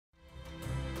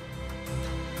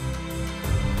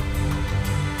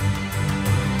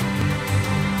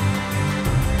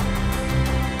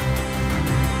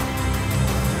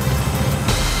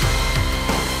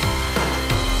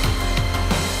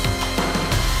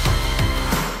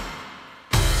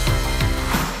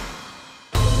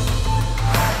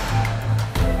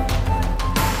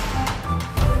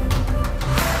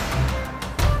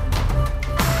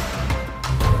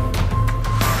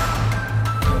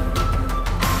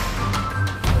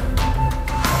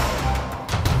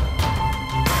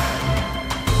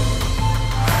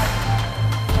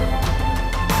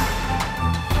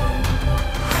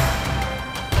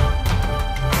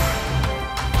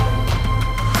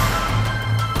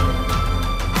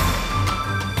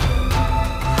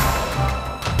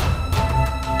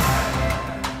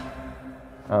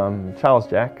Charles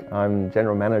Jack. I'm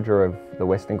General Manager of the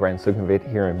Western Grand Sukhumvit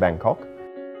here in Bangkok.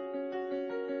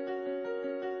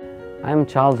 I'm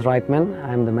Charles Reitman.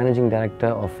 I'm the Managing Director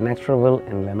of Naturalville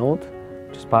in Lenote,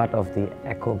 which is part of the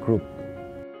Echo Group.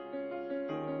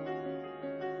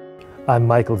 I'm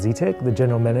Michael Zitek, the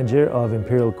General Manager of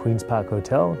Imperial Queen's Park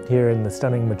Hotel here in the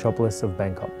stunning metropolis of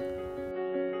Bangkok.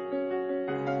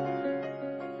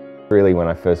 Really, when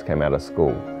I first came out of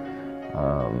school,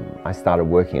 I started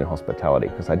working in hospitality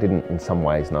because I didn't in some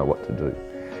ways know what to do.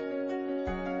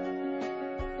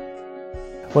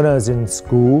 When I was in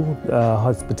school,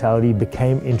 hospitality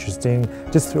became interesting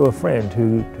just through a friend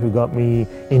who got me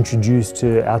introduced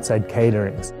to outside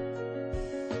caterings.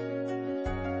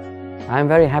 I'm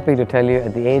very happy to tell you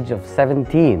at the age of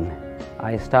 17,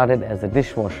 I started as a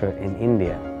dishwasher in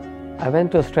India. I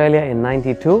went to Australia in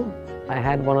 '92. I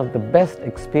had one of the best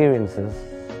experiences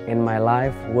in my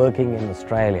life working in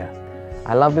Australia.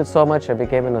 I loved it so much I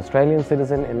became an Australian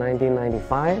citizen in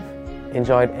 1995,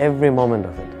 enjoyed every moment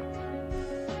of it.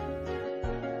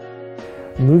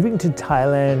 Moving to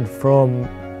Thailand from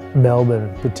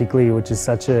Melbourne particularly, which is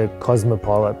such a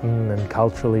cosmopolitan and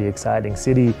culturally exciting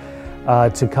city,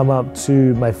 to come up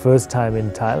to my first time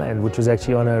in Thailand, which was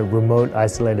actually on a remote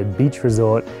isolated beach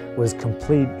resort, was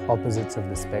complete opposites of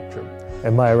the spectrum.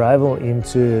 And my arrival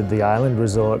into the island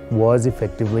resort was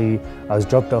effectively, I was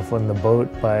dropped off on the boat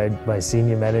by my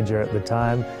senior manager at the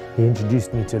time. He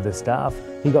introduced me to the staff.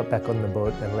 He got back on the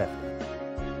boat and left.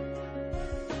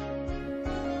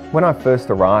 When I first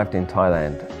arrived in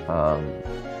Thailand,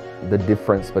 the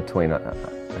difference between,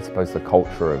 I suppose, the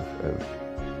culture of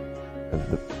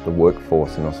the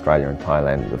workforce in Australia and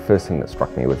Thailand, the first thing that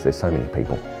struck me was there's so many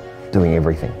people doing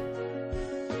everything.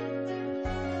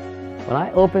 When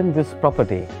I opened this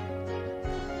property,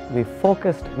 we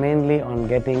focused mainly on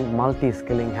getting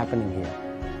multi-skilling happening here.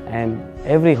 And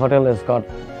every hotel has got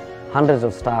hundreds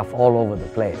of staff all over the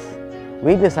place.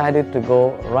 We decided to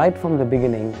go right from the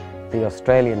beginning the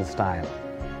Australian style.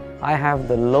 I have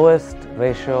the lowest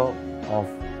ratio of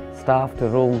staff to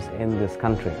rooms in this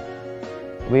country.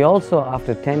 We also,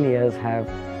 after 10 years, have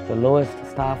the lowest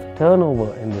staff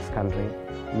turnover in this country,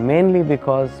 mainly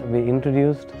because we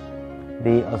introduced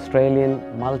the Australian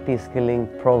multi-skilling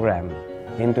program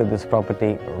into this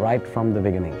property right from the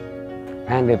beginning,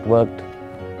 and it worked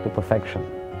to perfection.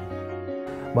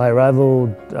 My arrival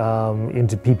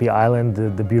into Phi Phi Island,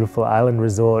 the beautiful island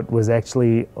resort, was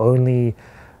actually only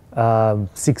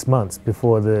 6 months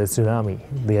before the tsunami,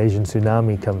 the Asian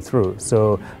tsunami, come through.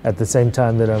 So at the same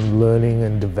time that I'm learning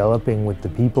and developing with the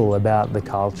people about the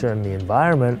culture and the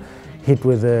environment, hit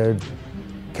with a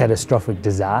catastrophic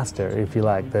disaster, if you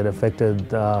like, that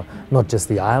affected not just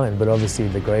the island, but obviously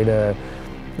the greater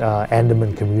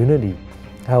Andaman community.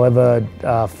 However,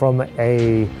 from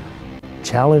a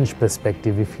challenge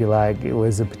perspective, if you like, it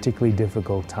was a particularly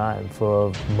difficult time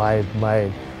for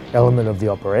my element of the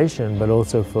operation, but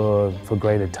also for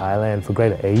greater Thailand, for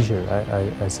greater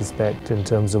Asia, I suspect, in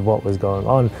terms of what was going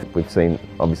on. We've seen,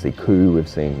 obviously, coup, we've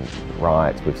seen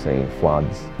riots, we've seen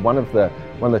floods. One of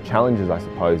the challenges, I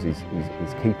suppose, is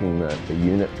keeping the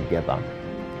unit together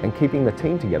and keeping the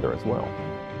team together as well.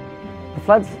 The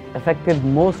floods affected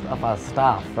most of our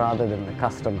staff rather than the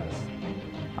customers.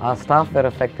 Our staff were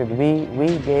affected.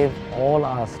 We gave all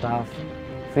our staff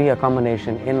free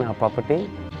accommodation in our property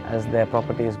as their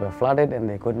properties were flooded and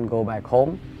they couldn't go back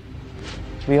home.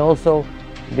 We also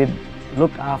did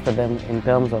look after them in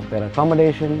terms of their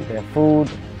accommodation, their food,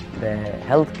 their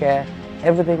health care.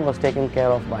 Everything was taken care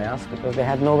of by us because they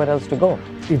had nowhere else to go.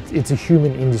 It's a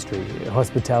human industry.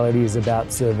 Hospitality is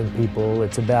about serving people.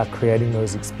 It's about creating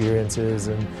those experiences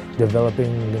and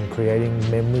developing and creating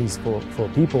memories for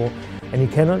people. And you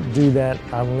cannot do that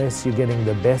unless you're getting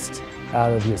the best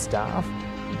out of your staff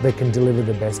that can deliver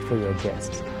the best for your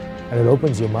guests. And it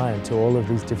opens your mind to all of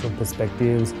these different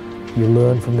perspectives. You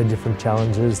learn from the different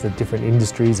challenges that different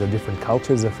industries or different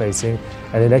cultures are facing,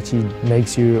 and it actually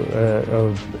makes you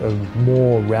a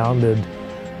more rounded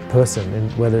person,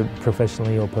 whether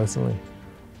professionally or personally.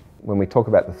 When we talk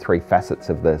about the three facets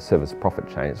of the service profit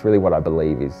chain, it's really what I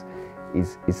believe is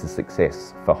the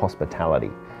success for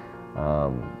hospitality.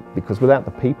 Because without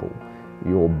the people,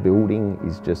 your building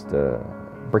is just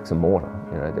bricks and mortar.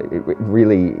 You know, it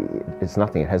really, it's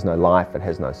nothing. It has no life. It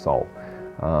has no soul.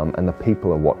 And the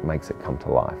people are what makes it come to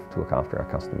life to look after our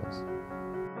customers.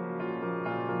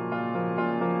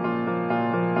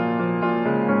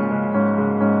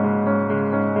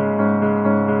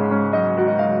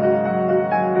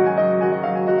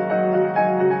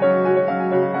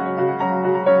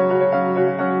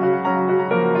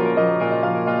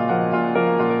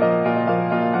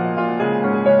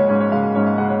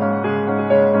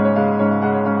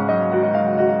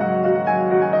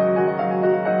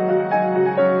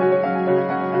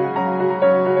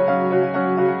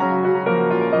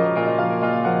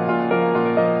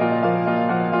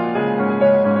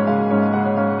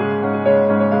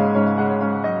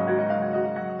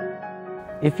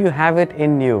 if you have it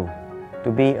in you to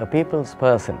be a people's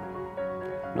person,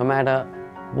 no matter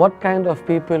what kind of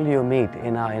people you meet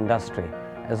in our industry,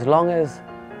 as long as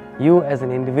you as an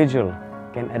individual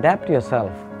can adapt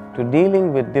yourself to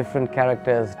dealing with different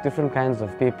characters, different kinds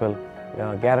of people, you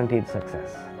are guaranteed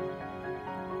success.